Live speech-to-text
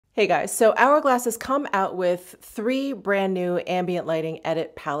Hey guys, so Hourglass has come out with 3 brand new ambient lighting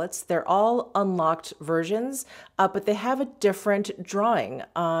edit palettes. They're all unlocked versions, but they have a different drawing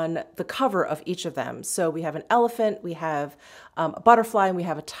on the cover of each of them. So we have an elephant, we have a butterfly, and we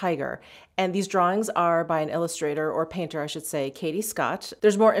have a tiger. And these drawings are by an illustrator, or painter, I should say, Katie Scott.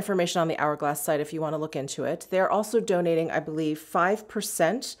 There's more information on the Hourglass site if you want to look into it. They're also donating, I believe,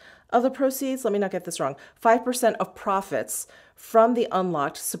 5% of the proceeds, let me not get this wrong, 5% of profits from the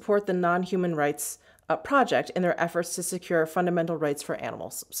Unlocked support the non-human rights project in their efforts to secure fundamental rights for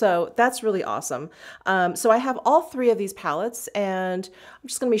animals. So that's really awesome. So I have all 3 of these palettes, and I'm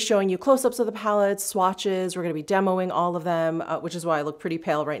just going to be showing you close-ups of the palettes, swatches. We're going to be demoing all of them, which is why I look pretty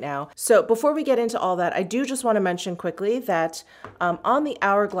pale right now. So before we get into all that, I do just want to mention quickly that on the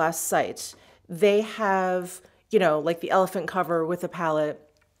Hourglass site, they have, you know, like the elephant cover with a palette,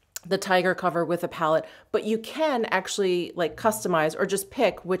 the tiger cover with a palette, but you can actually like customize or just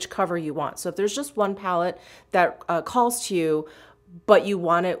pick which cover you want. So if there's just one palette that calls to you, but you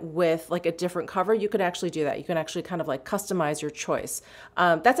want it with like a different cover, you could actually do that. You can actually kind of like customize your choice.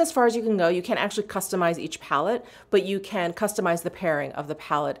 That's as far as you can go. You can't actually customize each palette, but you can customize the pairing of the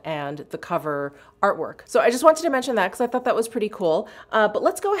palette and the cover artwork. So I just wanted to mention that because I thought that was pretty cool. But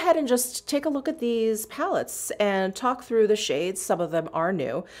let's go ahead and just take a look at these palettes and talk through the shades. Some of them are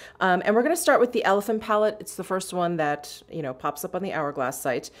new. And we're going to start with the elephant palette. It's the first one that, you know, pops up on the Hourglass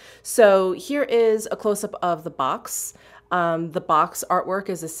site. So here is a close-up of the box. The box artwork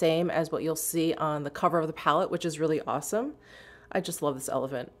is the same as what you'll see on the cover of the palette, which is really awesome. I just love this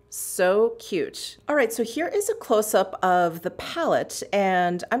elephant. So cute. All right, so here is a close-up of the palette,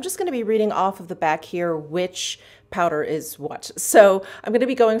 and I'm just going to be reading off of the back here which powder is what. So I'm going to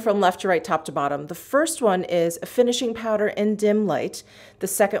be going from left to right, top to bottom. The first one is a finishing powder in dim light. The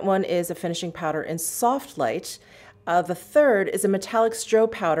second one is a finishing powder in soft light. The third is a metallic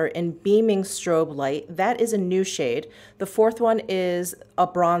strobe powder in beaming strobe light. That is a new shade. The fourth one is a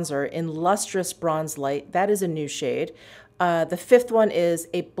bronzer in lustrous bronze light. That is a new shade. The fifth one is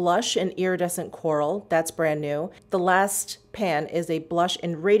a blush in iridescent coral. That's brand new. The last pan is a blush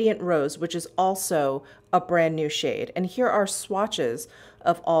in radiant rose, which is also a brand new shade. And here are swatches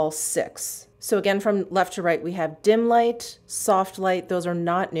of all 6. So again, from left to right, we have dim light, soft light. Those are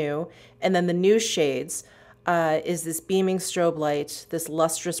not new. And then the new shades is this beaming strobe light, this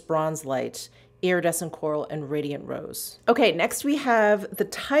lustrous bronze light, iridescent coral, and radiant rose. Okay, next we have the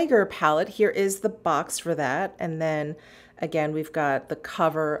tiger palette. Here is the box for that. And then again, we've got the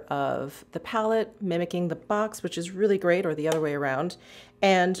cover of the palette mimicking the box, which is really great, or the other way around.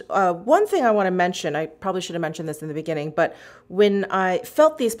 And one thing I want to mention, I probably should have mentioned this in the beginning, but when I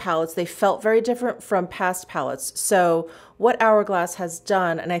felt these palettes, they felt very different from past palettes. So what Hourglass has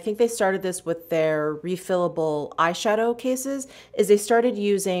done, and I think they started this with their refillable eyeshadow cases, is they started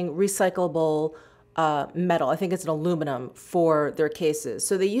using recyclable metal. I think it's an aluminum for their cases.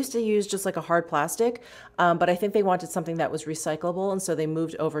 So they used to use just like a hard plastic, but I think they wanted something that was recyclable, and so they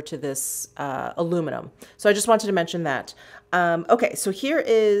moved over to this aluminum. So I just wanted to mention that. Okay, so here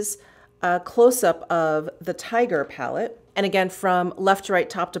is a close-up of the tiger palette. And again, from left to right,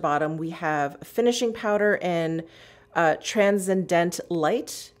 top to bottom, we have finishing powder in transcendent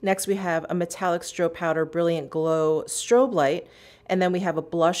light. Next, we have a metallic strobe powder, brilliant glow strobe light. And then we have a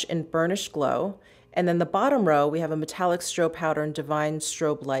blush in burnished glow. And then the bottom row, we have a metallic strobe powder in divine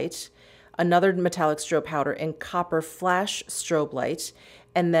strobe light, another metallic strobe powder in copper flash strobe light,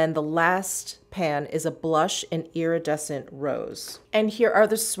 and then the last pan is a blush in iridescent rose. And here are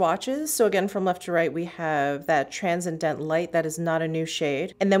the swatches. So again, from left to right, we have that transcendent light. That is not a new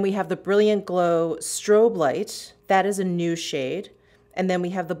shade. And then we have the brilliant glow strobe light. That is a new shade. And then we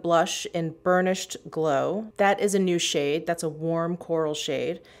have the blush in burnished glow. That is a new shade. That's a warm coral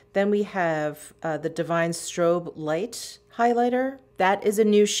shade. Then we have the divine strobe light highlighter. That is a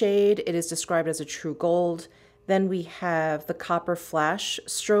new shade. It is described as a true gold. Then we have the copper flash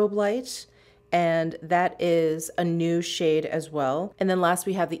strobe light, and that is a new shade as well. And then last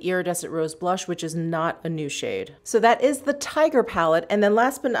we have the iridescent rose blush, which is not a new shade. So that is the tiger palette. And then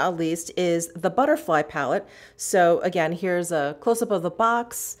last but not least is the butterfly palette. So again, here's a close-up of the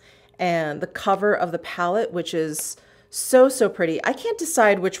box and the cover of the palette, which is so pretty. I can't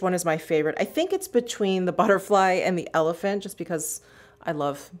decide which one is my favorite. I think it's between the butterfly and the elephant, just because I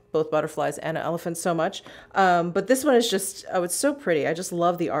love both butterflies and elephants so much. But this one is just, oh, it's so pretty. I just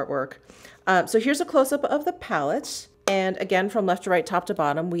love the artwork. So here's a close-up of the palette. And again, from left to right, top to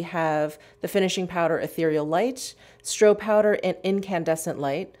bottom, we have the finishing powder ethereal light, strobe powder in incandescent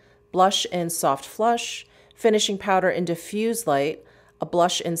light, blush in soft flush, finishing powder in diffuse light, a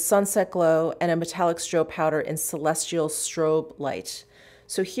blush in sunset glow, and a metallic strobe powder in celestial strobe light.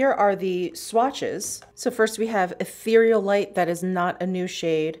 So here are the swatches. So first we have Ethereal Light, that is not a new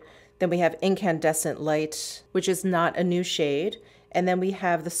shade. Then we have Incandescent Light, which is not a new shade. And then we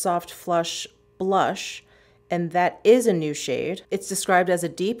have the Soft Flush Blush, and that is a new shade. It's described as a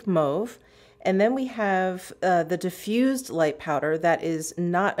deep mauve. And then we have the Diffused Light Powder, that is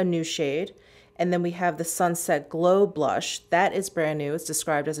not a new shade. And then we have the Sunset Glow Blush, that is brand new. It's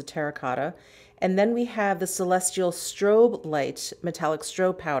described as a terracotta. And then we have the Celestial Strobe Light Metallic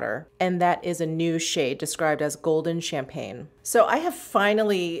Strobe Powder, and that is a new shade described as Golden Champagne. So I have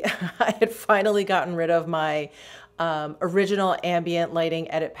finally, I had finally gotten rid of my original ambient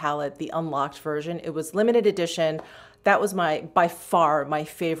lighting edit palette, the unlocked version. It was limited edition. That was by far my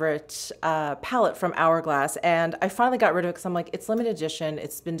favorite palette from Hourglass, and I finally got rid of it because I'm like, it's limited edition,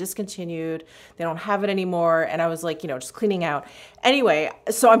 it's been discontinued, they don't have it anymore, and I was like, you know, just cleaning out. Anyway,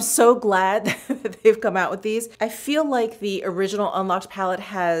 so I'm so glad that they've come out with these. I feel like the original unlocked palette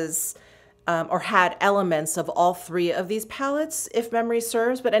has or had elements of all three of these palettes, if memory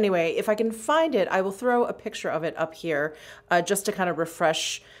serves. But anyway, if I can find it, I will throw a picture of it up here just to kind of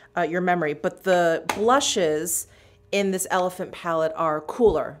refresh your memory. But the blushes in this elephant palette are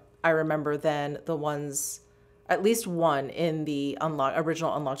cooler, I remember, than the ones, at least one in the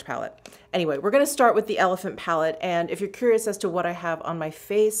original unlocked palette. Anyway, we're gonna start with the elephant palette, and if you're curious as to what I have on my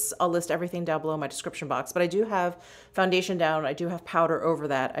face, I'll list everything down below in my description box, but I do have foundation down, I do have powder over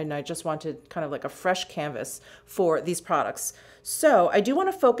that, and I just wanted kind of like a fresh canvas for these products. So I do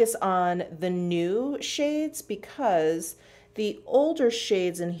wanna focus on the new shades because the older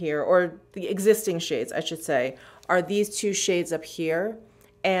shades in here, or the existing shades, I should say, are these two shades up here.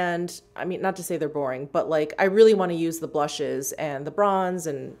 And I mean, not to say they're boring, but like I really want to use the blushes and the bronze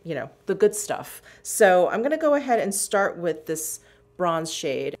and, you know, the good stuff. So I'm going to go ahead and start with this bronze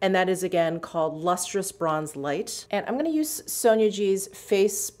shade. And that is again called Lustrous Bronze Light. And I'm going to use Sonia G's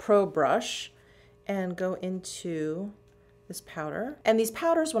Face Pro Brush and go into this powder. And these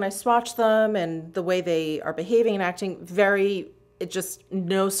powders, when I swatch them and the way they are behaving and acting, it's just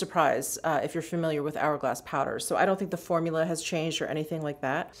no surprise if you're familiar with Hourglass powders. So I don't think the formula has changed or anything like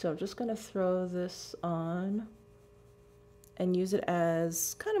that. So I'm just gonna throw this on and use it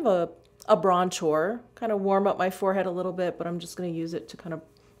as kind of a bronzer, kind of warm up my forehead a little bit, but I'm just gonna use it to kind of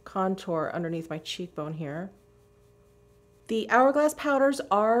contour underneath my cheekbone here. The Hourglass powders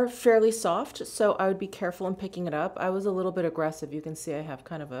are fairly soft, so I would be careful in picking it up. I was a little bit aggressive. You can see I have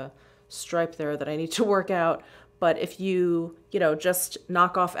kind of a stripe there that I need to work out. But if you know, just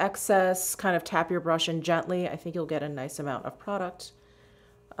knock off excess, kind of tap your brush in gently, I think you'll get a nice amount of product.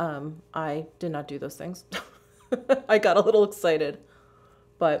 I did not do those things. I got a little excited,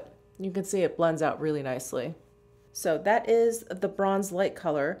 but you can see it blends out really nicely. So that is the bronze light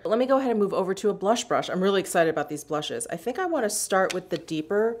color. Let me go ahead and move over to a blush brush. I'm really excited about these blushes. I think I want to start with the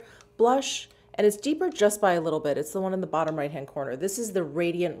deeper blush, and it's deeper just by a little bit. It's the one in the bottom right-hand corner. This is the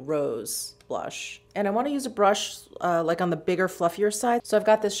Radiant Rose blush. And I want to use a brush like on the bigger, fluffier side. So I've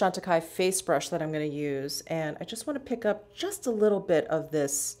got this Chantecaille face brush that I'm going to use, and I just want to pick up just a little bit of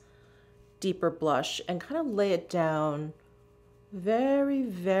this deeper blush and kind of lay it down very,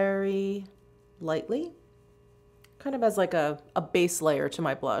 very lightly, kind of as like a base layer to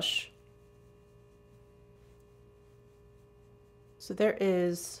my blush. So there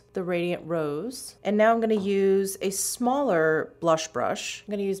is the Radiant Rose. And now I'm going to use a smaller blush brush.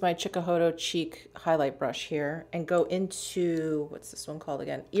 I'm going to use my Chikuhodo Cheek highlight brush here and go into, what's this one called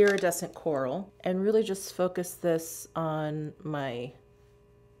again? Iridescent Coral. And really just focus this on my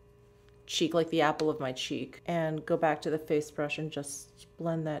cheek, like the apple of my cheek. And go back to the face brush and just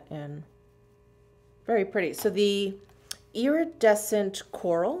blend that in. Very pretty. So the Iridescent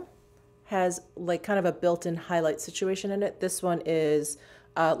Coral has like kind of a built-in highlight situation in it. This one is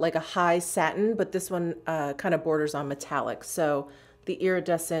like a high satin, but this one kind of borders on metallic. So the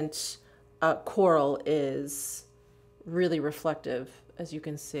iridescent coral is really reflective, as you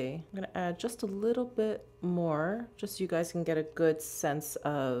can see. I'm gonna add just a little bit more, just so you guys can get a good sense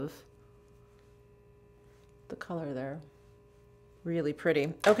of the color there. Really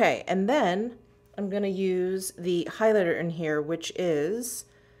pretty. Okay, and then I'm gonna use the highlighter in here, which is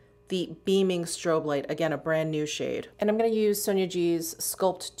the Beaming Strobe Light, again, a brand new shade. And I'm gonna use Sonia G's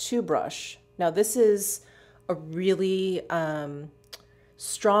Sculpt 2 brush. Now this is a really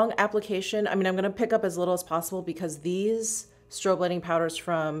strong application. I mean, I'm gonna pick up as little as possible because these strobe lighting powders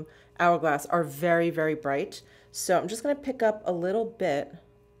from Hourglass are very, very bright. So I'm just gonna pick up a little bit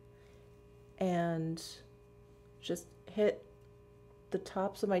and just hit the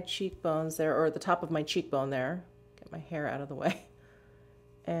tops of my cheekbones there, or the top of my cheekbone there. Get my hair out of the way.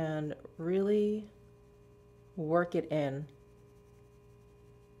 And really work it in.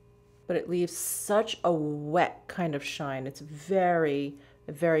 but it leaves such a wet kind of shine. It's very,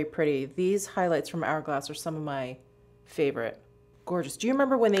 very pretty. These highlights from Hourglass are some of my favorite. Gorgeous. Do you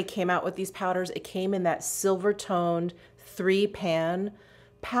remember when they came out with these powders? It came in that silver toned 3-pan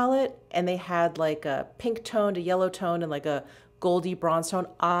palette, and they had like a pink toned, a yellow toned, and like a goldy bronze tone.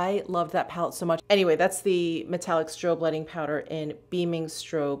 I loved that palette so much. Anyway, that's the metallic strobe lighting powder in Beaming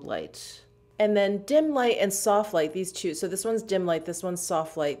Strobe Light. And then dim light and soft light, these two. So this one's dim light, this one's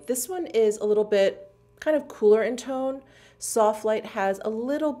soft light. This one is a little bit kind of cooler in tone. Soft light has a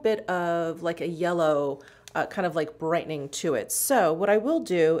little bit of like a yellow kind of like brightening to it. So what I will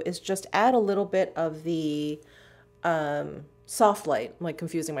do is just add a little bit of the soft light. I'm like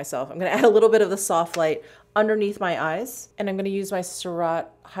confusing myself. I'm gonna add a little bit of the soft light underneath my eyes, and I'm gonna use my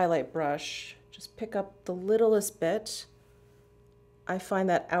Surratt highlight brush. Just pick up the littlest bit. I find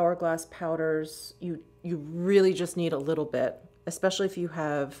that Hourglass powders, you really just need a little bit, especially if you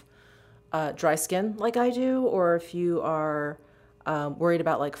have dry skin like I do, or if you are worried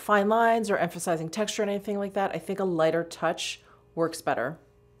about like fine lines or emphasizing texture and anything like that. I think a lighter touch works better.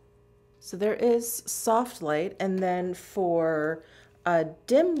 So there is soft light, and then for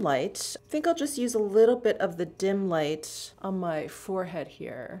dim light, I think I'll just use a little bit of the dim light on my forehead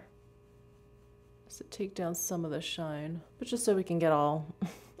here. To take down some of the shine, but just so we can get all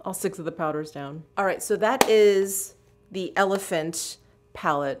 6 of the powders down. All right, so that is the Elephant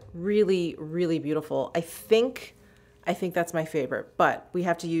palette. Really, really beautiful. I think that's my favorite, but we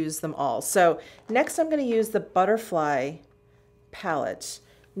have to use them all. So next I'm going to use the Butterfly palette.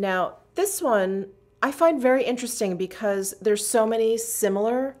 Now this one I find very interesting because there's so many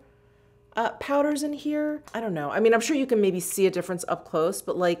similar powders in here. I don't know. I mean, I'm sure you can maybe see a difference up close,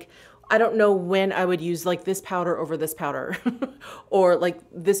 but like, I don't know when I would use like this powder over this powder or like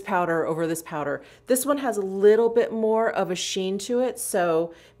this powder over this powder. This one has a little bit more of a sheen to it.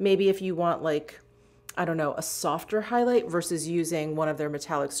 So maybe if you want like, I don't know, a softer highlight versus using one of their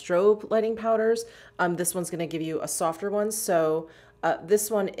metallic strobe lighting powders, this one's gonna give you a softer one. So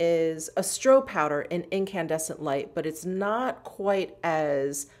this one is a strobe powder in incandescent light, but it's not quite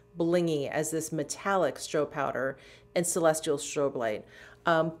as blingy as this metallic strobe powder in celestial strobe light.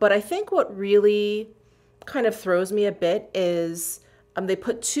 But I think what really kind of throws me a bit is they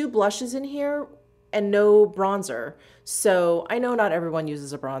put 2 blushes in here and no bronzer. So I know not everyone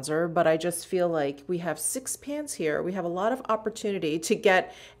uses a bronzer, but I just feel like we have 6 pans here. We have a lot of opportunity to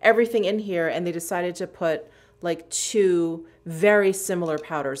get everything in here, and they decided to put like 2 very similar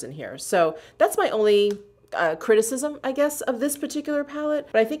powders in here. So that's my only criticism, I guess, of this particular palette.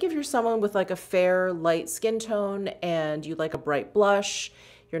 But I think if you're someone with like a fair light skin tone and you like a bright blush,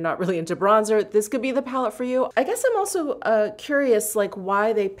 you're not really into bronzer, this could be the palette for you. I guess I'm also curious like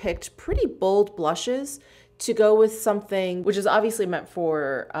why they picked pretty bold blushes to go with something which is obviously meant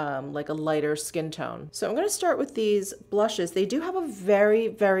for like a lighter skin tone. So I'm gonna start with these blushes. They do have a very,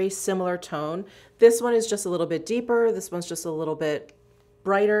 very similar tone. This one is just a little bit deeper. This one's just a little bit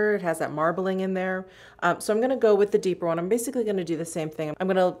brighter. It has that marbling in there. So I'm going to go with the deeper one. I'm basically going to do the same thing. I'm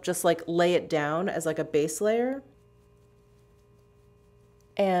going to just like lay it down as like a base layer.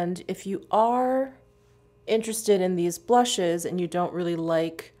 And if you are interested in these blushes and you don't really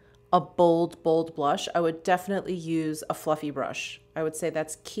like a bold blush, I would definitely use a fluffy brush. I would say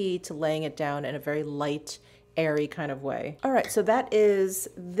that's key to laying it down in a very light, airy kind of way. All right, so that is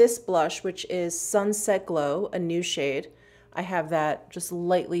this blush, which is Sunset Glow, a new shade. I have that just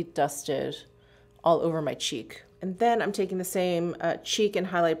lightly dusted all over my cheek. And then I'm taking the same cheek and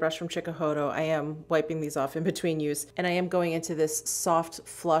highlight brush from Chikuhodo. I am wiping these off in between use. And I am going into this soft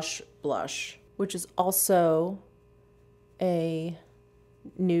flush blush, which is also a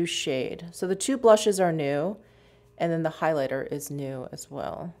new shade. So the 2 blushes are new, and then the highlighter is new as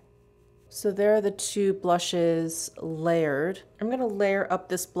well. So there are the 2 blushes layered. I'm gonna layer up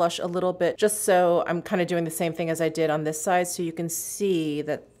this blush a little bit just so I'm kind of doing the same thing as I did on this side, so you can see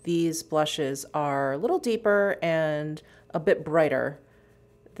that these blushes are a little deeper and a bit brighter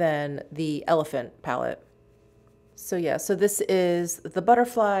than the Elephant palette. So yeah, so this is the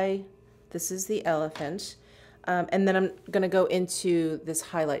Butterfly, this is the Elephant. And then I'm going to go into this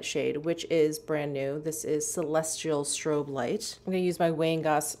highlight shade, which is brand new. This is Celestial Strobe Light. I'm going to use my Wayne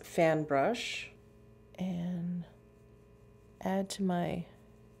Goss fan brush and add to my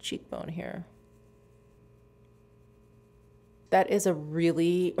cheekbone here. That is a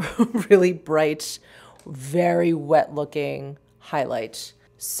really, really bright, very wet looking highlight.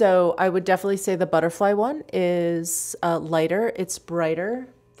 So I would definitely say the Butterfly one is lighter, it's brighter.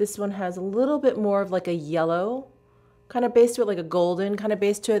 This one has a little bit more of like a yellow kind of base to it, like a golden kind of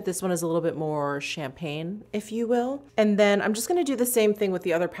base to it. This one is a little bit more champagne, if you will. And then I'm just gonna do the same thing with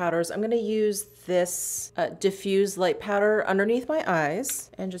the other powders. I'm gonna use this diffuse light powder underneath my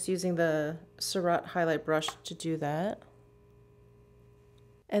eyes and just using the Surratt highlight brush to do that.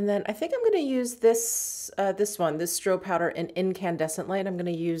 And then I think I'm gonna use this, this strobe powder in Incandescent Light. I'm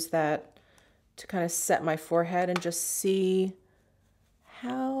gonna use that to kind of set my forehead and just see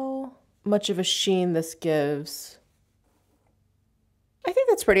how much of a sheen this gives. I think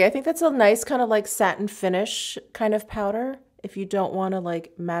that's pretty. I think that's a nice kind of like satin finish kind of powder if you don't want to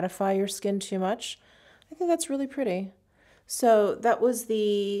like mattify your skin too much. I think that's really pretty. So that was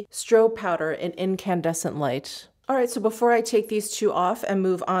the strobe powder in Incandescent Light. All right, so before I take these two off and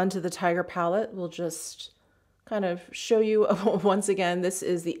move on to the Tiger palette, we'll just kind of show you once again, this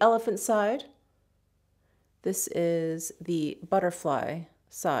is the elephant side. This is the butterfly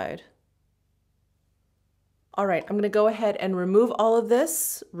side. All right, I'm gonna go ahead and remove all of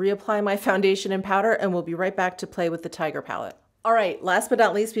this, reapply my foundation and powder, and we'll be right back to play with the Tiger palette. All right, last but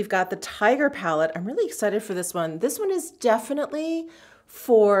not least, we've got the Tiger palette. I'm really excited for this one. This one is definitely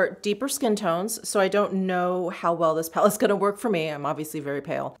for deeper skin tones, so I don't know how well this palette's gonna work for me. I'm obviously very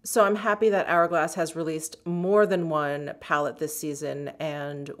pale. So I'm happy that Hourglass has released more than one palette this season,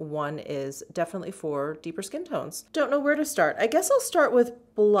 and one is definitely for deeper skin tones. Don't know where to start. I guess I'll start with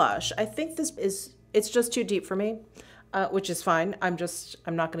blush. I think it's just too deep for me, which is fine. I'm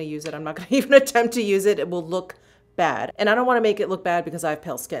not gonna use it. I'm not gonna even attempt to use it. It will look bad. And I don't wanna make it look bad because I have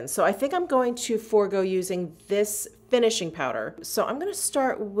pale skin. So I think I'm going to forego using this finishing powder. So I'm gonna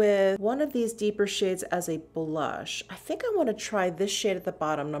start with one of these deeper shades as a blush. I think I wanna try this shade at the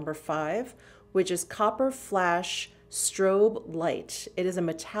bottom, number 5, which is Copper Flash Strobe Light. It is a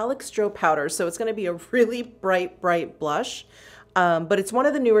metallic strobe powder, so it's gonna be a really bright, bright blush. But it's one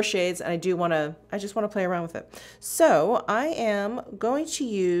of the newer shades, and I just wanna play around with it. So I am going to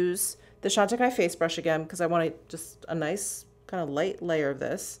use the Chantecaille face brush again, because I want just a nice kind of light layer of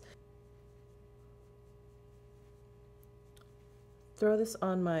this. Throw this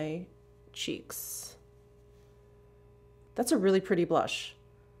on my cheeks. That's a really pretty blush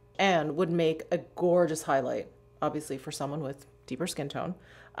and would make a gorgeous highlight, obviously for someone with deeper skin tone.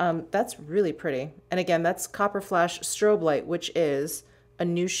 That's really pretty. And again, that's Copper Flash Strobe Light, which is a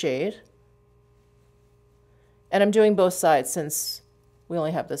new shade. And I'm doing both sides since we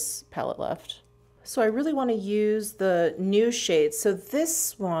only have this palette left. So I really want to use the new shade. So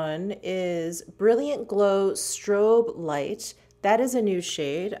this one is Brilliant Glow Strobe Light. That is a new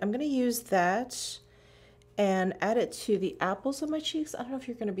shade. I'm going to use that and add it to the apples of my cheeks. I don't know if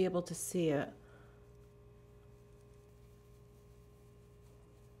you're going to be able to see it.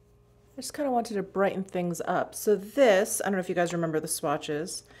 I just kind of wanted to brighten things up. So this, I don't know if you guys remember the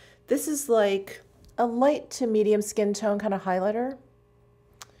swatches. This is like a light to medium skin tone kind of highlighter.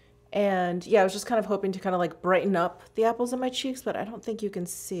 And yeah, I was just kind of hoping to kind of like brighten up the apples of my cheeks, but I don't think you can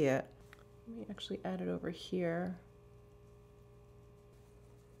see it. Let me actually add it over here.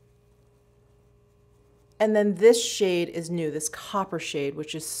 And then this shade is new, this copper shade,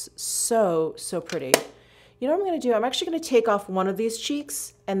 which is so, so pretty. You know what I'm gonna do? I'm actually gonna take off one of these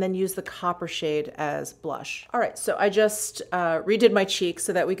cheeks and then use the copper shade as blush. All right, so I just redid my cheeks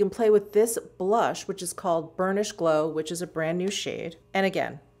so that we can play with this blush, which is called Burnish Glow, which is a brand new shade. And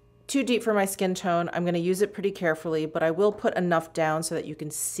again, too deep for my skin tone. I'm gonna use it pretty carefully, but I will put enough down so that you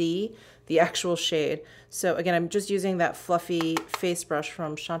can see the actual shade. So again, I'm just using that fluffy face brush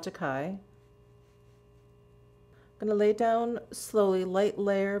from Chantecaille. I'm gonna lay down slowly, light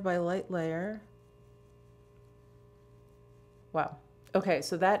layer by light layer. Wow. Okay,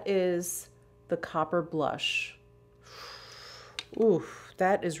 so that is the copper blush. Ooh,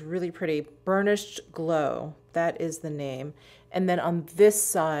 that is really pretty. Burnished Glow, that is the name. And then on this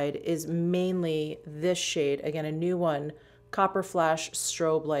side is mainly this shade, again, a new one, Copper Flash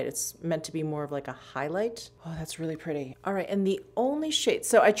Strobe Light. It's meant to be more of like a highlight. Oh, that's really pretty. All right, and the only shade,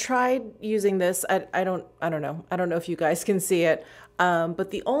 so I tried using this. I don't know. I don't know if you guys can see it.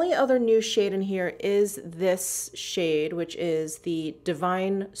 But the only other new shade in here is this shade, which is the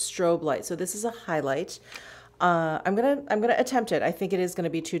Divine Strobe Light. So this is a highlight. I'm gonna attempt it. I think it is gonna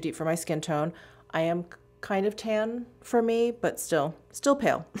be too deep for my skin tone. I am kind of tan for me, but still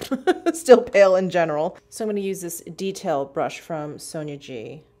pale. Still pale in general. So I'm gonna use this detail brush from Sonia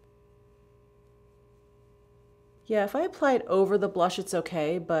G. Yeah, if I apply it over the blush, it's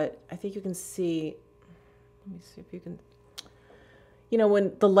okay, but I think you can see, let me see if you can, you know,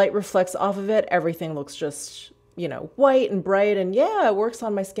 when the light reflects off of it, everything looks just, you know, white and bright, and yeah, it works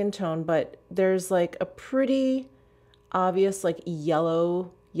on my skin tone, but there's like a pretty obvious like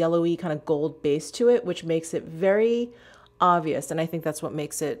yellow yellowy kind of gold base to it, which makes it very obvious. And I think that's what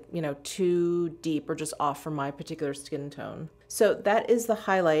makes it, you know, too deep or just off from my particular skin tone. So that is the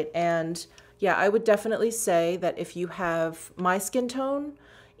highlight. And yeah, I would definitely say that if you have my skin tone,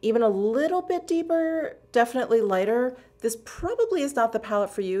 even a little bit deeper, definitely lighter, this probably is not the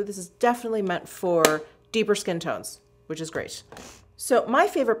palette for you. This is definitely meant for deeper skin tones, which is great. So my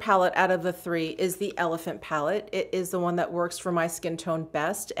favorite palette out of the three is the Elephant palette. It is the one that works for my skin tone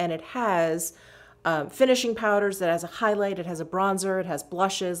best, and it has finishing powders, it has a highlight, it has a bronzer, it has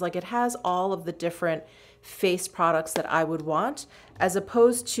blushes, like it has all of the different face products that I would want, as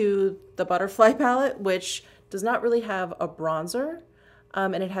opposed to the Butterfly palette, which does not really have a bronzer.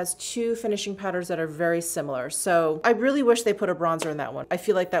 And it has two finishing powders that are very similar. So I really wish they put a bronzer in that one. I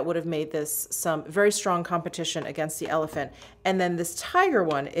feel like that would have made this some very strong competition against the Elephant. And then this Tiger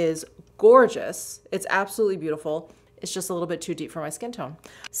one is gorgeous. It's absolutely beautiful. It's just a little bit too deep for my skin tone.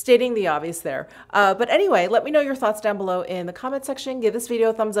 Stating the obvious there. But anyway, let me know your thoughts down below in the comment section. Give this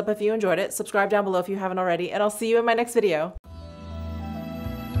video a thumbs up if you enjoyed it. Subscribe down below if you haven't already, and I'll see you in my next video.